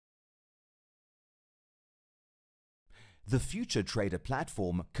The Future Trader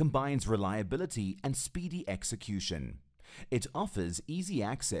platform combines reliability and speedy execution. It offers easy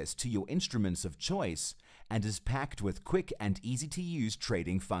access to your instruments of choice and is packed with quick and easy-to-use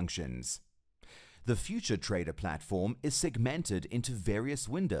trading functions. The Future Trader platform is segmented into various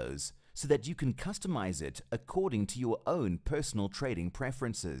windows so that you can customize it according to your own personal trading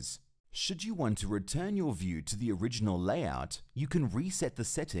preferences. Should you want to return your view to the original layout, you can reset the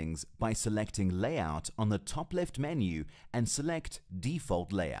settings by selecting Layout on the top left menu and select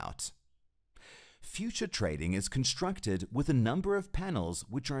Default Layout. Future Trading is constructed with a number of panels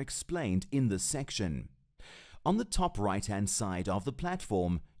which are explained in this section. On the top right-hand side of the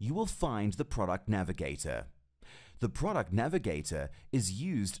platform, you will find the Product Navigator. The Product Navigator is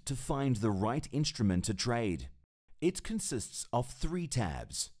used to find the right instrument to trade. It consists of 3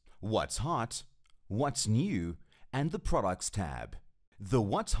 tabs: What's Hot, What's New, and the Products tab. The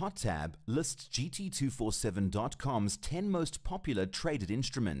What's Hot tab lists GT247.com's 10 most popular traded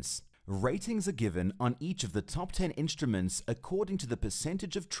instruments. Ratings are given on each of the top 10 instruments according to the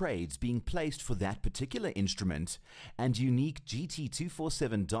percentage of trades being placed for that particular instrument and unique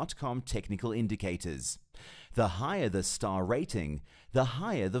GT247.com technical indicators. The higher the star rating, the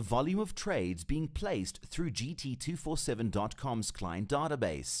higher the volume of trades being placed through GT247.com's client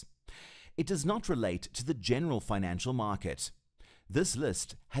database. It does not relate to the general financial market. This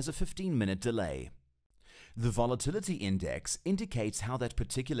list has a 15-minute delay. The volatility index indicates how that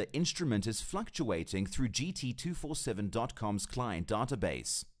particular instrument is fluctuating through GT247.com's client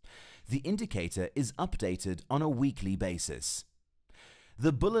database. The indicator is updated on a weekly basis.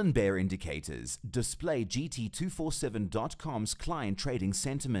 The bull and bear indicators display GT247.com's client trading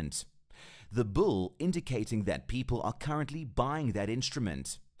sentiment. The bull indicating that people are currently buying that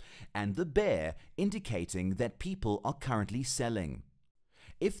instrument, and the bear indicating that people are currently selling.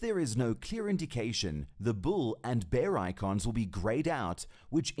 If there is no clear indication, the bull and bear icons will be grayed out,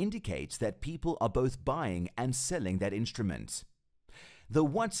 which indicates that people are both buying and selling that instrument. The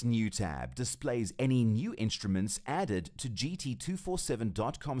What's New tab displays any new instruments added to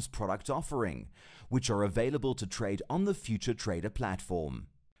GT247.com's product offering, which are available to trade on the Future Trader platform.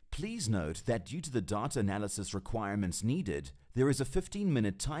 Please note that due to the data analysis requirements needed, there is a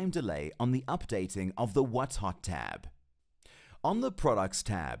 15-minute time delay on the updating of the What's Hot tab. On the Products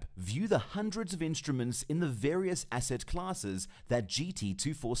tab, view the hundreds of instruments in the various asset classes that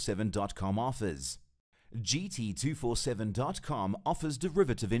GT247.com offers. GT247.com offers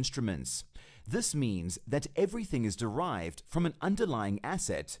derivative instruments. This means that everything is derived from an underlying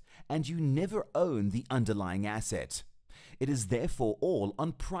asset and you never own the underlying asset. It is therefore all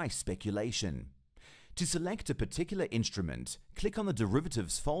on price speculation. To select a particular instrument, click on the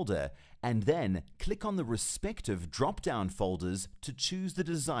Derivatives folder and then click on the respective drop-down folders to choose the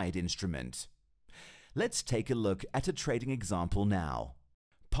desired instrument. Let's take a look at a trading example now.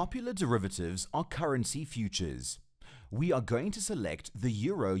 Popular derivatives are currency futures. We are going to select the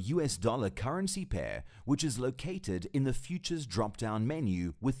Euro-US dollar currency pair, which is located in the Futures drop-down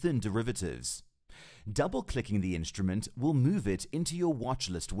menu within Derivatives. Double-clicking the instrument will move it into your watch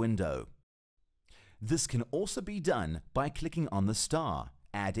list window. This can also be done by clicking on the star,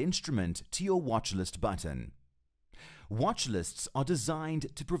 Add Instrument to your watch list button. Watch lists are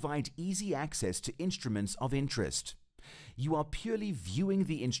designed to provide easy access to instruments of interest. You are purely viewing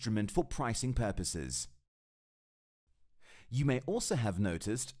the instrument for pricing purposes. You may also have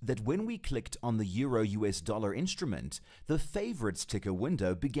noticed that when we clicked on the Euro-US dollar instrument, the Favorites ticker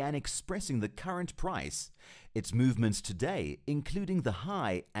window began expressing the current price, its movements today, including the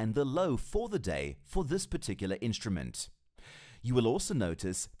high and the low for the day for this particular instrument. You will also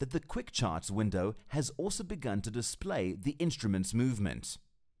notice that the Quick Charts window has also begun to display the instrument's movement.